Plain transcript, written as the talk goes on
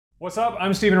What's up?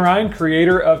 I'm Stephen Ryan,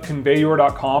 creator of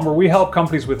Conveyyour.com, where we help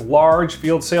companies with large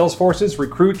field sales forces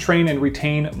recruit, train, and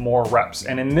retain more reps.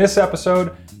 And in this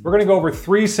episode, we're going to go over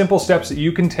 3 simple steps that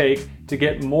you can take to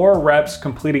get more reps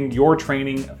completing your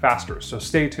training faster. So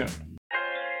stay tuned.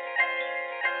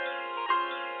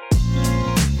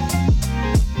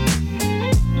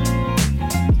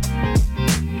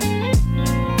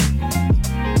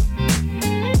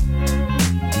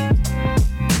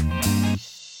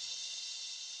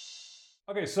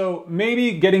 Okay, so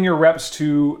maybe getting your reps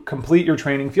to complete your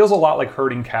training feels a lot like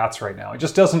herding cats right now. It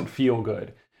just doesn't feel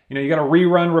good. You know, you got to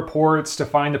rerun reports to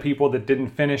find the people that didn't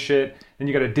finish it. Then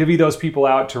you got to divvy those people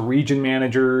out to region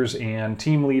managers and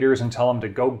team leaders and tell them to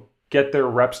go get their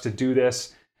reps to do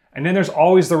this. And then there's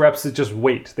always the reps that just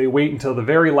wait. They wait until the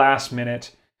very last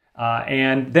minute,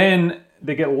 and then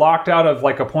they get locked out of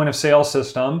like a point of sale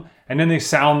system, and then they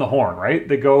sound the horn, right?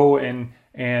 They go and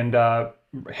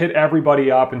hit everybody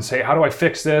up and say, how do I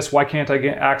fix this? Why can't I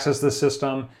get access this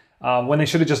system? When they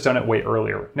should have just done it way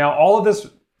earlier. Now, all of this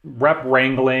rep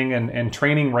wrangling and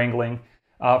training wrangling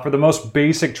for the most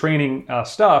basic training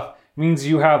stuff means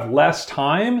you have less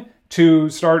time to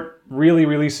start really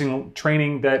releasing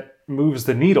training that moves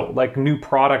the needle, like new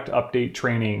product update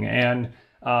training and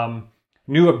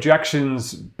new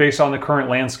objections based on the current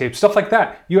landscape, stuff like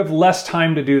that. You have less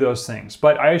time to do those things.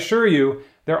 But I assure you,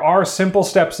 there are simple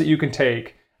steps that you can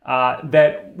take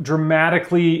that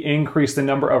dramatically increase the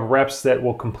number of reps that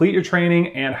will complete your training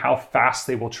and how fast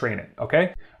they will train it,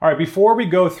 okay? All right, before we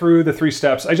go through the 3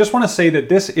 steps, I just want to say that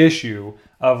this issue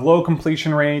of low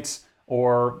completion rates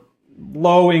or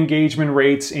low engagement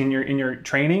rates in your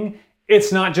training,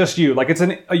 it's not just you. Like, it's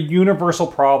a universal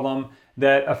problem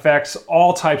that affects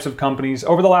all types of companies.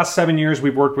 Over the last 7 years,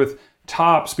 we've worked with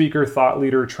top speaker, thought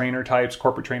leader, trainer types,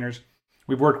 corporate trainers.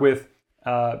 We've worked with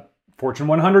Fortune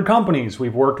 100 companies.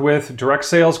 We've worked with direct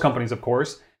sales companies, of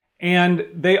course, and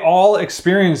they all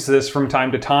experience this from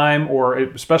time to time, or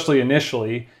especially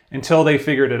initially, until they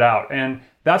figured it out. And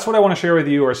that's what I want to share with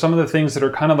you are some of the things that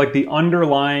are kind of like the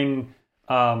underlying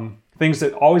things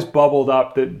that always bubbled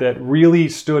up that really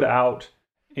stood out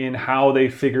in how they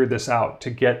figured this out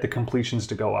to get the completions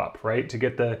to go up, right? To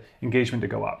get the engagement to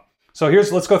go up. So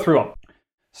let's go through them.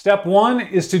 Step 1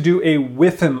 is to do a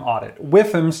WIFM audit.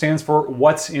 WIFM stands for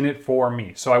what's in it for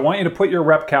me. So I want you to put your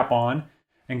rep cap on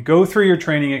and go through your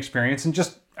training experience and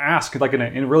just ask, like in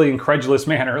a really incredulous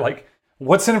manner, like,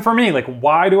 what's in it for me? Like,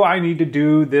 why do I need to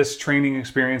do this training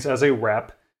experience as a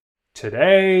rep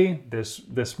today,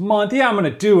 this month? Yeah, I'm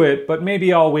going to do it, but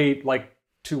maybe I'll wait like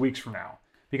 2 weeks from now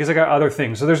because I got other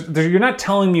things. So you're not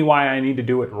telling me why I need to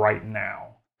do it right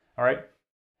now. All right.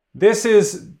 This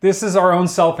is our own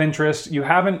self-interest. You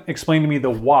haven't explained to me the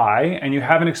why, and you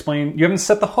haven't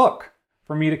set the hook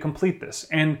for me to complete this.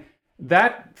 And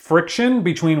that friction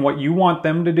between what you want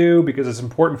them to do because it's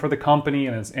important for the company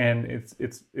and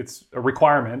it's a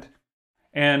requirement,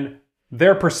 and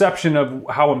their perception of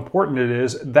how important it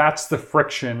is, that's the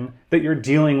friction that you're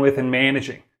dealing with and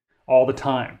managing all the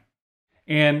time.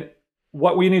 And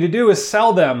what we need to do is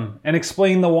sell them and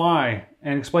explain the why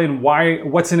and explain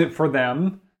what's in it for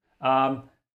them.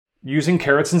 Using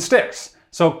carrots and sticks.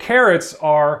 So carrots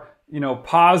are,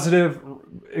 positive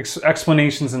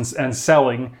explanations and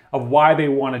selling of why they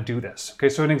want to do this. Okay,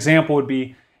 so an example would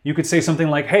be, you could say something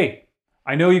like, hey,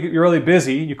 I know you're really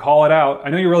busy. You call it out. I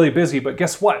know you're really busy, but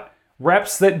guess what?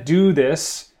 Reps that do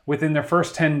this within their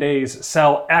first 10 days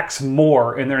sell X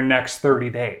more in their next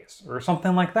 30 days or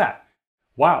something like that.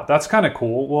 Wow, that's kind of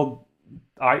cool. Well,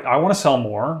 I want to sell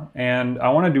more and I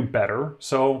want to do better.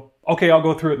 So okay, I'll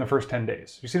go through it in the first 10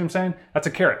 days. You see what I'm saying? That's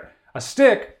a carrot. A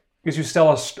stick is you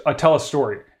tell a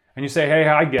story. And you say, hey,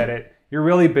 I get it. You're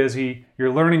really busy.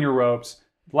 You're learning your ropes.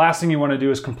 Last thing you want to do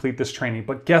is complete this training.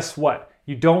 But guess what?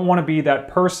 You don't want to be that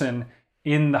person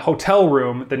in the hotel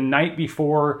room the night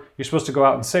before you're supposed to go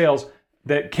out in sales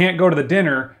that can't go to the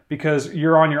dinner because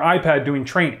you're on your iPad doing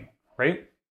training, right?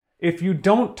 If you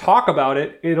don't talk about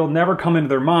it, it'll never come into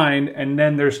their mind, and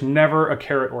then there's never a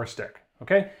carrot or a stick,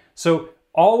 okay? So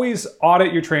always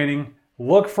audit your training.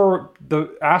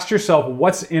 Ask yourself,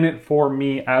 what's in it for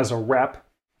me as a rep,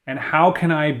 and how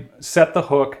can I set the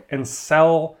hook and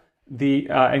sell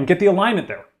and get the alignment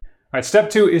there. All right, step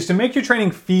 2 is to make your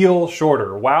training feel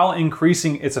shorter while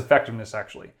increasing its effectiveness,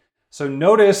 actually. So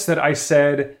notice that I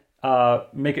said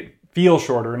make it feel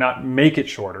shorter, not make it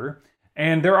shorter.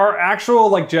 And there are actual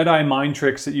like Jedi mind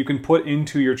tricks that you can put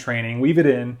into your training, weave it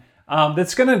in,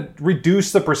 that's going to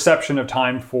reduce the perception of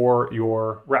time for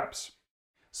your reps.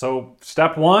 So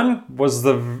step 1 was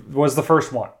the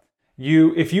first one.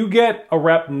 If you get a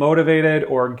rep motivated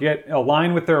or get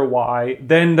aligned with their why,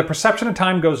 then the perception of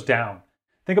time goes down.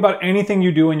 Think about anything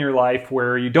you do in your life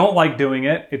where you don't like doing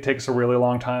it. It takes a really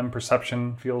long time.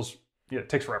 Perception feels, it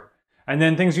takes forever. And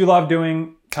then things you love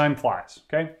doing, time flies,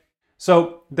 okay?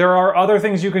 So there are other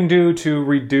things you can do to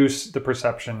reduce the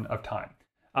perception of time.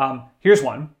 Here's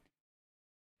one.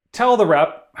 Tell the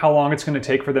rep how long it's going to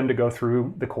take for them to go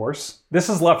through the course. This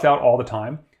is left out all the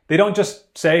time. They don't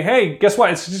just say, hey, guess what?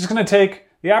 It's just going to take,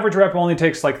 the average rep only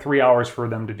takes like 3 hours for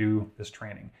them to do this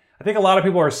training. I think a lot of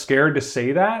people are scared to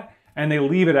say that and they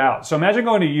leave it out. So imagine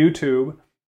going to YouTube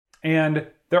and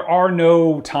there are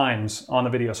no times on the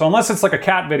video. So unless it's like a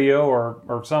cat video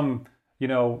or some,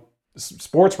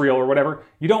 sports reel or whatever,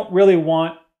 you don't really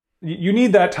want, you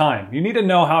need that time. You need to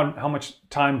know how much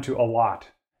time to allot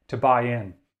to buy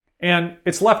in. And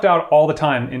it's left out all the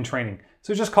time in training.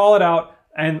 So just call it out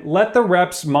and let the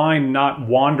rep's mind not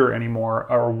wander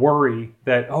anymore or worry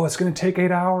that, oh, it's going to take 8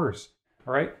 hours.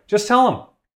 All right, just tell them.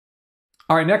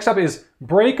 All right, next up is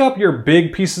break up your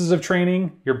big pieces of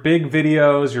training, your big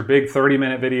videos, your big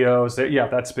 30-minute videos.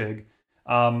 That's big.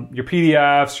 Your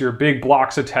PDFs, your big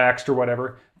blocks of text or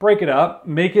whatever. Break it up,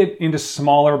 make it into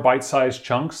smaller bite-sized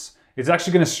chunks. It's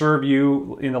actually going to serve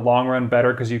you in the long run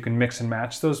better because you can mix and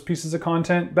match those pieces of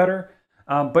content better.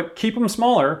 But keep them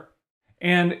smaller.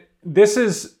 And this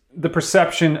is the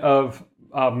perception of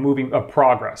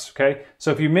progress, okay?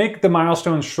 So if you make the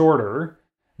milestones shorter,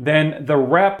 then the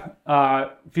rep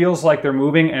feels like they're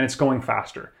moving and it's going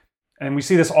faster. And we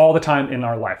see this all the time in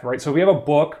our life, right? So if we have a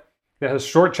book that has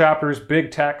short chapters,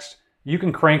 big text, you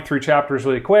can crank through chapters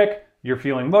really quick. You're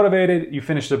feeling motivated, you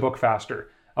finish the book faster.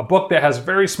 A book that has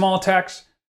very small text,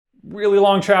 really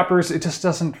long chapters, it just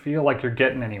doesn't feel like you're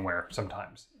getting anywhere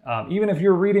sometimes, even if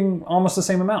you're reading almost the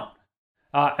same amount.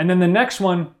 And then the next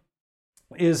one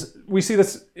is, we see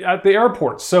this at the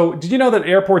airports. So did you know that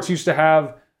airports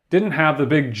didn't have the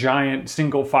big giant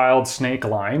single-filed snake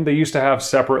line? They used to have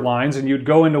separate lines, and you'd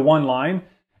go into one line,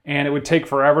 and it would take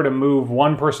forever to move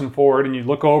one person forward, and you'd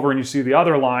look over and you see the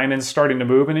other line and it's starting to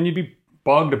move, and then you'd be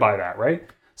bugged by that, right?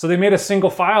 So they made a single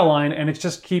file line and it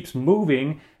just keeps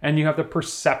moving and you have the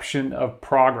perception of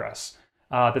progress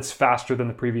that's faster than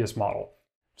the previous model.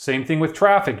 Same thing with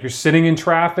traffic. You're sitting in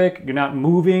traffic, you're not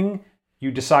moving,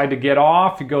 you decide to get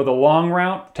off, you go the long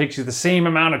route, it takes you the same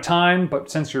amount of time,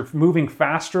 but since you're moving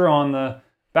faster on the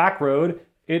back road,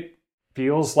 it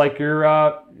feels like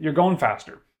you're going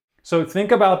faster. So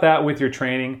think about that with your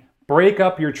training. Break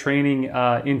up your training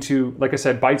into, like I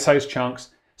said, bite-sized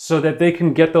chunks, so that they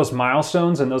can get those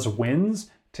milestones and those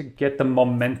wins to get the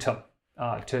momentum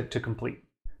to complete.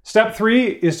 Step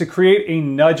 3 is to create a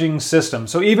nudging system.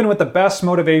 So even with the best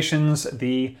motivations,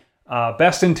 the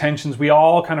best intentions, we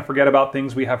all kind of forget about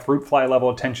things. We have fruit fly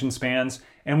level attention spans,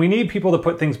 and we need people to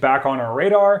put things back on our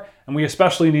radar, and we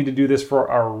especially need to do this for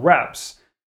our reps.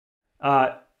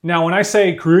 Now, when I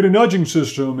say create a nudging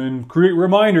system and create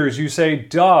reminders, you say,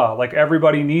 duh, like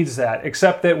everybody needs that.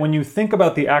 Except that when you think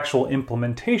about the actual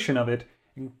implementation of it,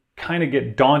 you kind of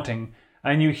get daunting.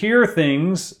 And you hear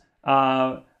things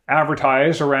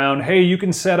advertised around, hey, you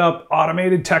can set up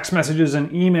automated text messages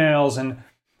and emails and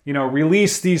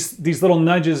release these little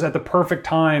nudges at the perfect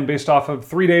time based off of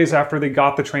 3 days after they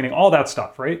got the training, all that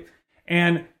stuff, right?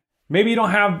 And maybe you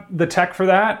don't have the tech for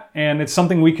that, and it's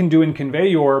something we can do in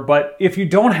Conveyor, but if you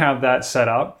don't have that set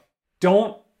up,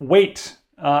 don't wait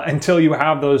until you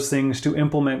have those things to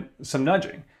implement some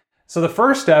nudging. So the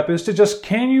first step is to just,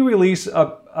 can you release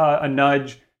a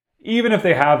nudge, even if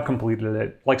they have completed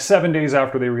it, like 7 days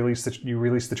after they release you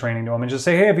release the training to them, and just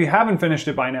say, hey, if you haven't finished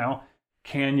it by now,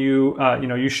 can you,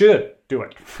 you should do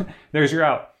it. There's your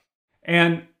out.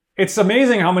 And it's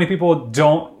amazing how many people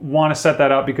don't want to set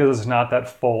that up because it's not that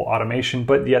full automation,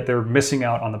 but yet they're missing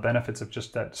out on the benefits of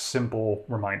just that simple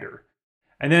reminder.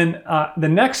 And then the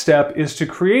next step is to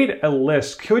create a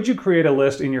list. Could you create a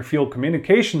list in your field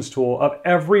communications tool of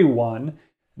everyone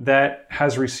that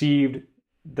has received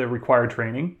the required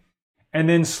training? And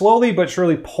then slowly but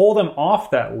surely pull them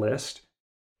off that list,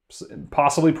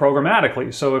 possibly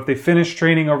programmatically. So if they finish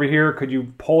training over here, could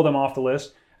you pull them off the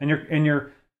list? And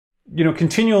you're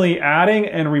continually adding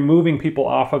and removing people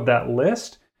off of that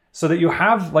list so that you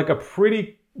have like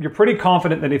you're pretty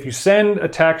confident that if you send a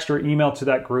text or email to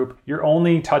that group, you're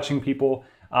only touching people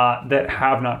that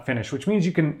have not finished, which means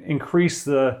you can increase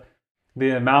the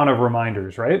amount of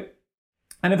reminders, right?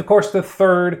 And of course, the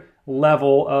third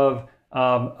level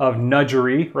of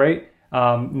nudgery, right?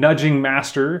 Nudging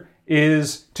master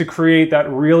is to create that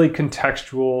really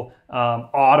contextual,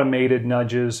 automated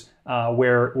nudges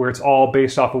where it's all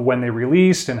based off of when they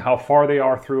released and how far they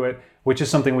are through it, which is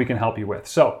something we can help you with.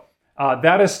 So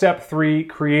That is step 3,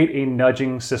 create a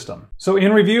nudging system. So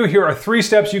in review, here are 3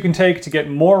 steps you can take to get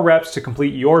more reps to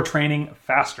complete your training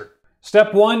faster.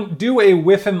 Step 1, do a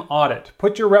WIFM audit.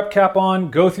 Put your rep cap on,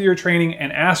 go through your training,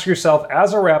 and ask yourself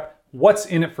as a rep, what's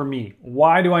in it for me?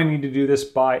 Why do I need to do this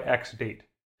by X date?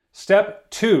 Step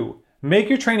 2, make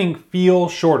your training feel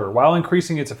shorter while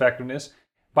increasing its effectiveness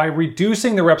by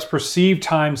reducing the rep's perceived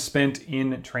time spent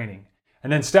in training.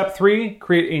 And then step 3,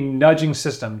 create a nudging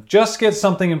system. Just get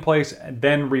something in place and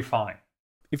then refine.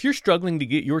 If you're struggling to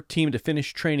get your team to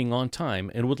finish training on time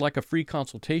and would like a free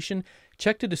consultation,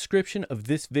 check the description of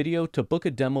this video to book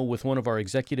a demo with one of our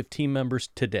executive team members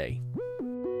today.